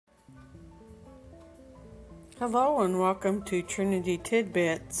Hello and welcome to Trinity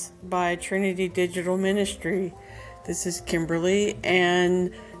Tidbits by Trinity Digital Ministry. This is Kimberly,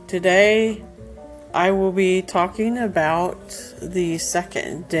 and today I will be talking about the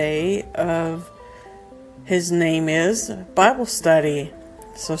second day of His Name Is Bible Study.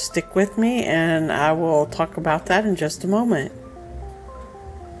 So stick with me and I will talk about that in just a moment.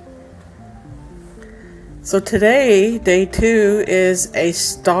 So today, day 2 is A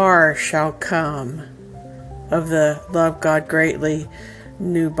Star Shall Come of the Love God Greatly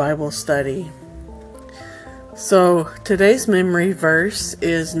New Bible Study. So today's memory verse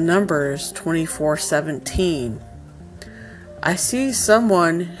is Numbers 24:17. I see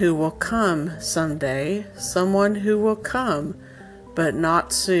someone who will come someday, someone who will come, but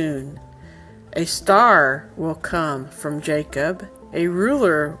not soon. A star will come from Jacob, a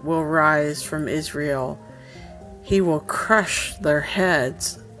ruler will rise from Israel. He will crush their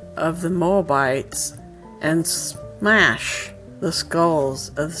heads of the Moabites and smash the skulls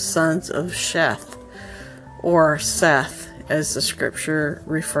of the sons of Sheth, or Seth, as the scripture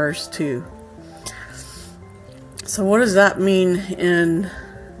refers to. So what does that mean in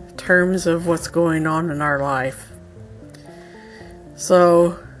terms of what's going on in our life?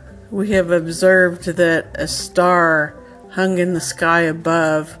 So we have observed that a star hung in the sky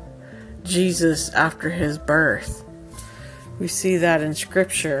above Jesus after his birth. We see that in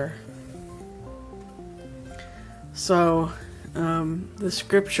scripture. So, the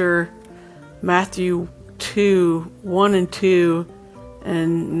scripture, Matthew 2:1 and 2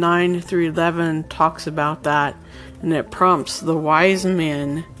 and 9 through 11 talks about that, and it prompts the wise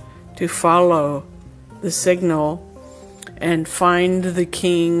men to follow the signal and find the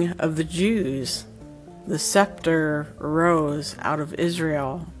King of the Jews. The scepter rose out of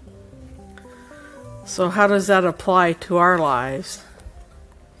Israel. So how does that apply to our lives?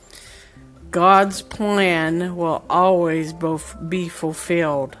 God's plan will always be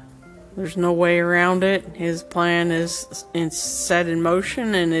fulfilled. There's no way around it. His plan is set in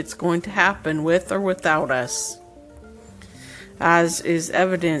motion, and it's going to happen with or without us, as is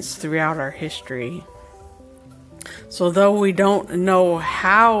evidenced throughout our history. So though we don't know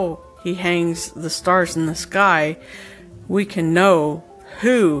how he hangs the stars in the sky, we can know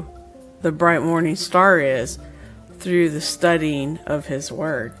who the bright morning star is through the studying of his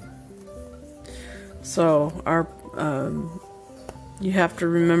word. So you have to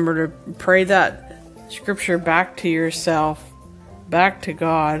remember to pray that scripture back to yourself, back to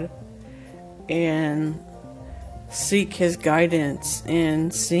God, and seek his guidance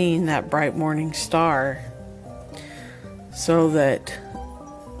in seeing that bright morning star, so that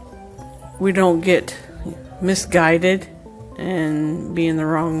we don't get misguided and be in the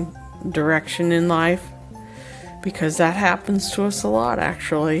wrong direction in life, because that happens to us a lot,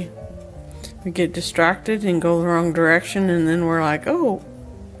 actually. We get distracted and go the wrong direction, and then we're like, oh,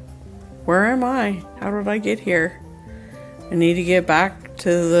 where am I? How did I get here? I need to get back to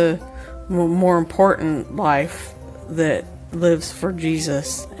the more important life that lives for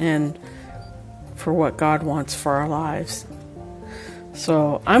Jesus and for what God wants for our lives.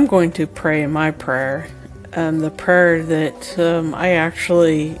 So I'm going to pray my prayer, the prayer that I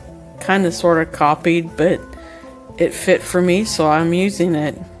actually kind of sort of copied, but it fit for me, so I'm using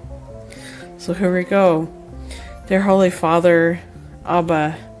it. So here we go. Dear Holy Father,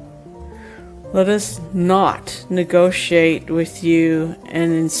 Abba, let us not negotiate with you,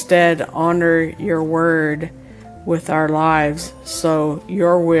 and instead honor your word with our lives, so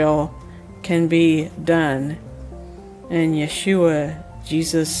your will can be done. In Yeshua,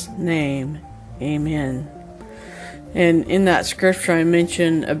 Jesus' name, amen. And in that scripture I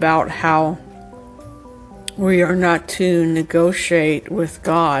mentioned about how we are not to negotiate with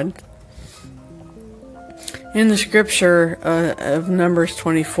God. In the scripture of Numbers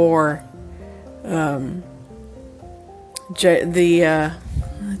 24, let's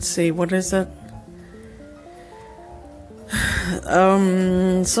see, what is it?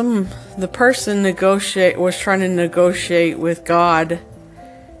 The person was trying to negotiate with God,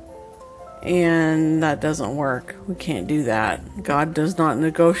 and that doesn't work. We can't do that. God does not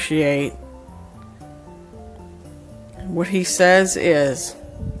negotiate. What he says is.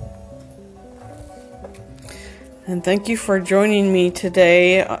 And thank you for joining me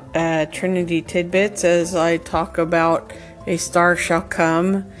today at Trinity Tidbits as I talk about A Star Shall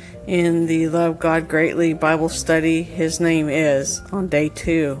Come in the Love God Greatly Bible Study. His Name Is on day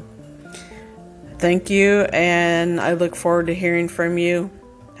 2. Thank you, and I look forward to hearing from you.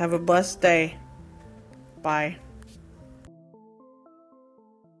 Have a blessed day. Bye.